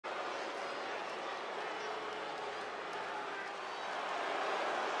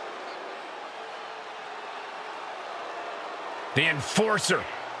The Enforcer,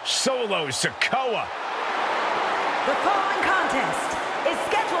 Solo Sikoa. The following contest is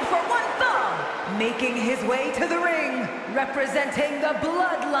scheduled for one fall. Making his way to the ring, representing the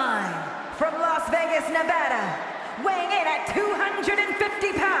Bloodline, from Las Vegas, Nevada, weighing in at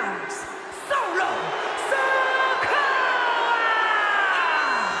 250 pounds, Solo Sikoa!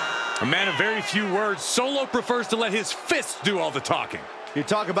 A man of very few words, Solo prefers to let his fists do all the talking. You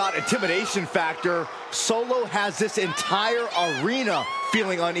talk about intimidation factor. Solo has this entire arena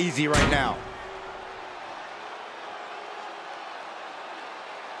feeling uneasy right now.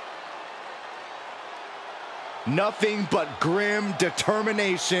 Nothing but grim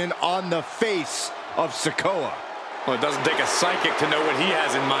determination on the face of Sikoa. Well, it doesn't take a psychic to know what he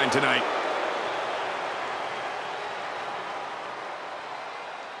has in mind tonight.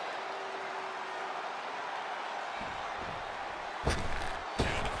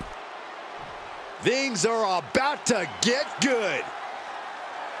 Things are about to get good.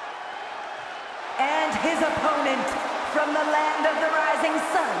 And his opponent from the land of the rising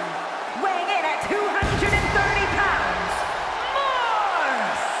sun, weighing in at 230 pounds,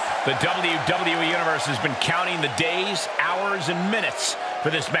 Morse! The WWE Universe has been counting the days, hours, and minutes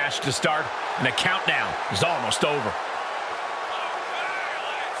for this match to start, and the countdown is almost over.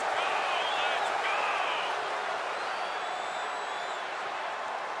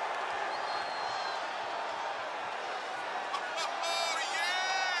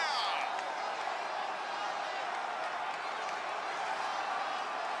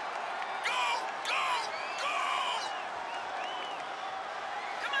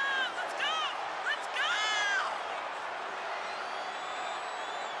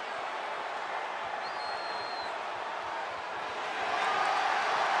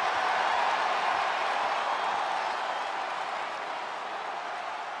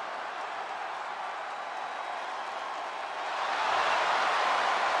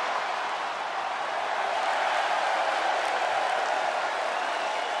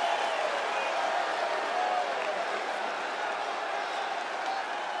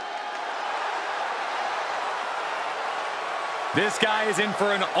 This guy is in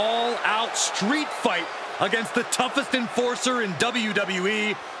for an all-out street fight against the toughest enforcer in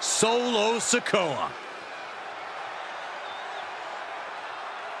WWE, Solo Sikoa.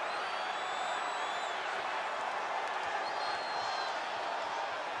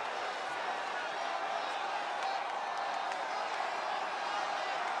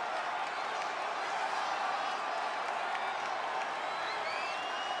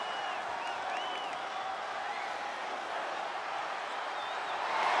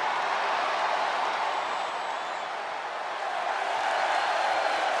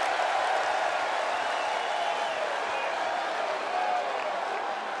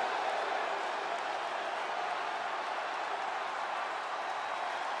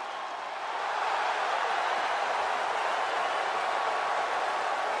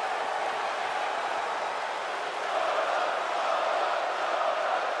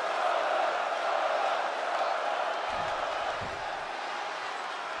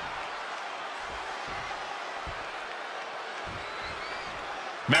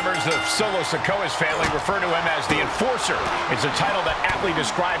 Members of Solo Sikoa's family refer to him as the Enforcer. It's a title that aptly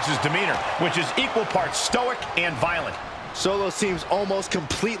describes his demeanor, which is equal parts stoic and violent. Solo seems almost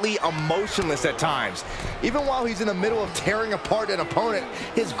completely emotionless at times. Even while he's in the middle of tearing apart an opponent,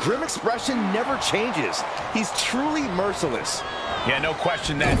 his grim expression never changes. He's truly merciless. Yeah, no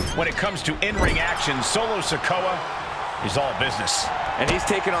question that when it comes to in-ring action, Solo Sikoa is all business. And he's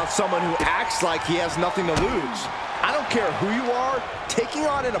taking on someone who acts like he has nothing to lose. I don't care who you are, taking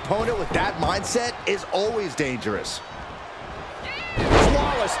on an opponent with that mindset is always dangerous.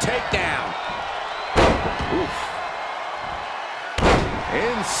 Flawless takedown. Oof.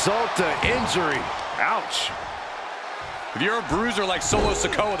 Insult to injury. Ouch. If you're a bruiser like Solo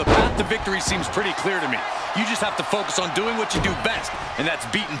Sikoa, the path to victory seems pretty clear to me. You just have to focus on doing what you do best, and that's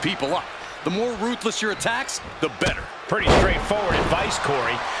beating people up. The more ruthless your attacks, the better. Pretty straightforward advice,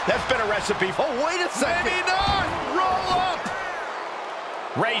 Corey. That's been a recipe for... Oh, wait a second. Maybe not. Roll up.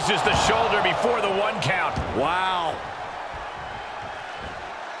 Raises the shoulder before the 1 count. Wow.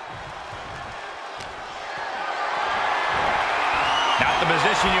 Not the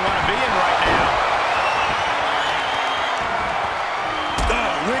position you want to be in right now.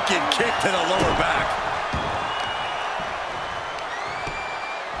 Oh, wicked kick to the lower back.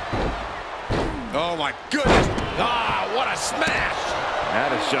 Oh, my goodness. Ah, what a smash.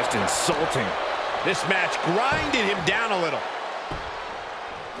 That is just insulting. This match grinded him down a little.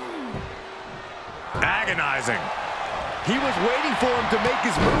 Agonizing. He was waiting for him to make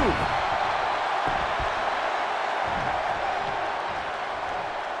his move.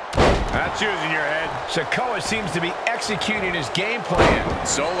 not using your head. Sikoa seems to be executing his game plan.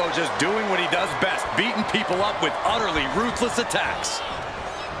 Solo just doing what he does best, beating people up with utterly ruthless attacks.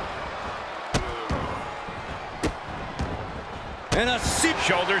 And a seat.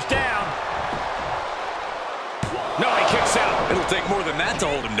 Shoulders down. No, he kicks out. It'll take more than that to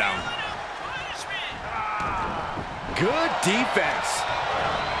hold him down. Good defense.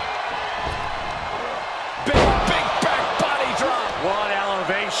 Big back body drop. What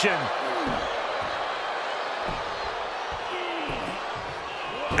elevation.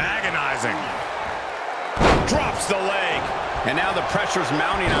 Agonizing. Drops the leg. And now the pressure's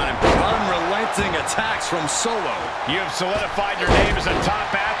mounting on him. Unrelenting attacks from Solo. You have solidified your name as a top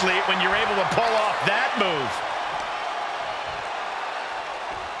athlete when you're able to pull off that move.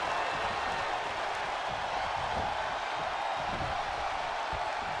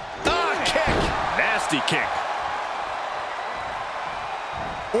 Nasty kick.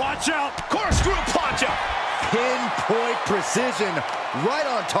 Watch out. Corkscrew plancha. Pinpoint precision, right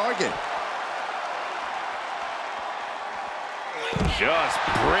on target. Just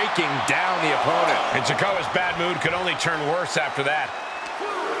breaking down the opponent. And Sikoa's bad mood could only turn worse after that.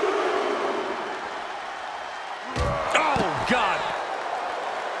 Oh, God.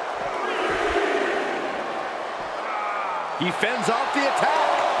 He fends off the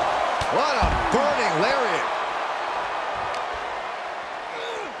attack. What a burning lariat.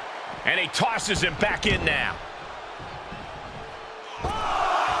 And he tosses him back in now.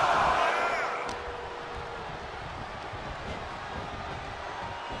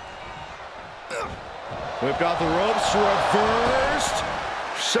 Whipped off the ropes, reversed.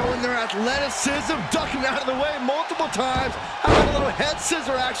 Showing their athleticism, ducking out of the way multiple times. How about a little head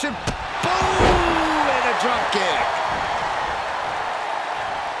scissor action? Boom! And a drop kick.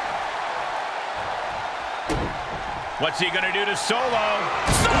 What's he gonna do to Solo?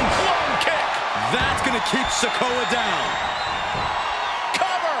 Cyclone kick! That's gonna keep Sikoa down.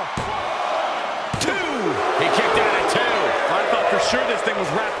 Cover! 2! He kicked out at 2. I thought for sure this thing was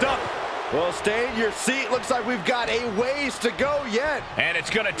wrapped up. Well, stay in your seat. Looks like we've got a ways to go yet. And it's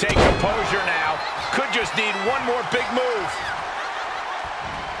gonna take composure now. Could just need one more big move.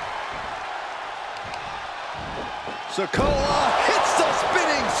 Sikoa hits the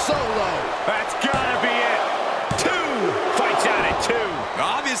spinning Solo. That's gotta be it. 2! Fights out at 2.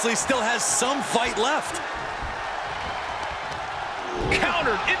 Obviously still has some fight left.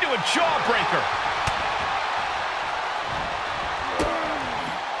 Countered into a jawbreaker.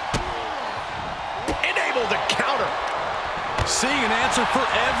 Enabled to counter. Seeing an answer for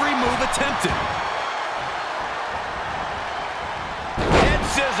every move attempted. Head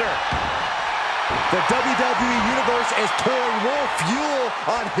scissor. The WWE Universe is pouring more fuel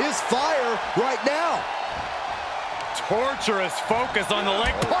on his fire right now. Torturous focus on the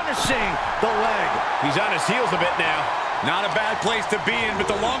leg, punishing the leg. He's on his heels a bit now. Not a bad place to be in, but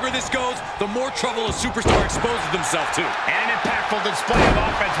the longer this goes, the more trouble a superstar exposes himself to. And an impactful display of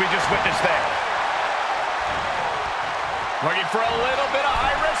offense we just witnessed there. Looking for a little bit of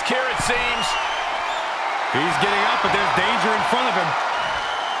high risk here, it seems. He's getting up, but there's danger in front of him.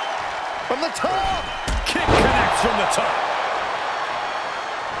 From the top. Kick connects from the top.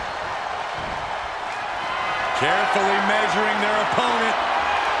 Carefully measuring their opponent.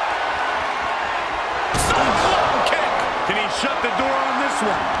 Cyclone kick. Can he shut the door on this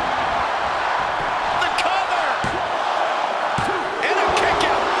one? The cover. And a kick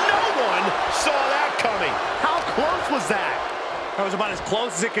out. No one saw that coming. How close was that? That was about as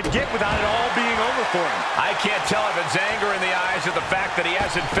close as it could get without it all being over for him. I can't tell if it's anger in the eyes of the fact that he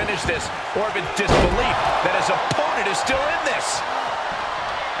hasn't finished this, or if it's disbelief that his opponent is still in this.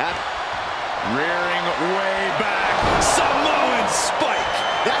 Rearing way back. Samoan spike.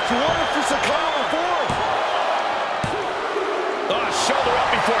 That's one for Sikoa before. Oh, shoulder up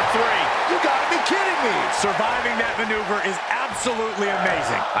before 3. You gotta be kidding me. Surviving that maneuver is absolutely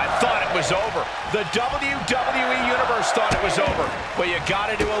amazing. I thought it was over. The WWE Universe thought it was over. But you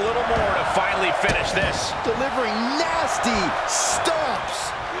gotta do a little more to finally finish this. Delivering nasty stomps.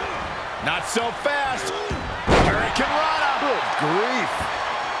 Not so fast. Hurricane Rana. Good grief.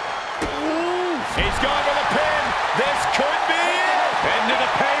 He's going for the pin. This could be it. Into the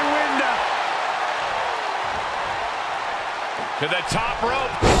pay window. To the top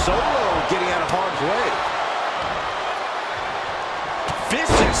rope. Solo getting out of harm's way.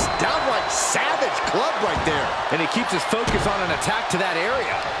 Vicious, downright savage club right there. And he keeps his focus on an attack to that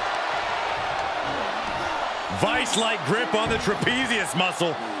area. Vice-like grip on the trapezius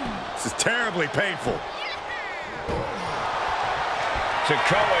muscle. This is terribly painful.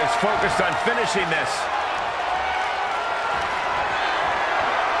 Sikoa is focused on finishing this.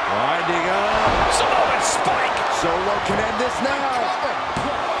 Wide Winding up. Samoan spike. Solo can end this now.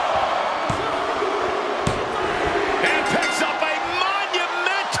 And picks up a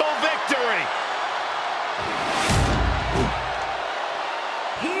monumental victory.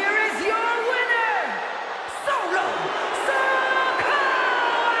 Here is your winner, Sikoa!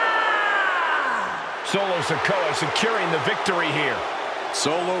 Solo Sikoa securing the victory here.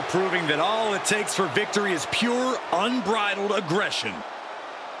 Solo proving that all it takes for victory is pure, unbridled aggression.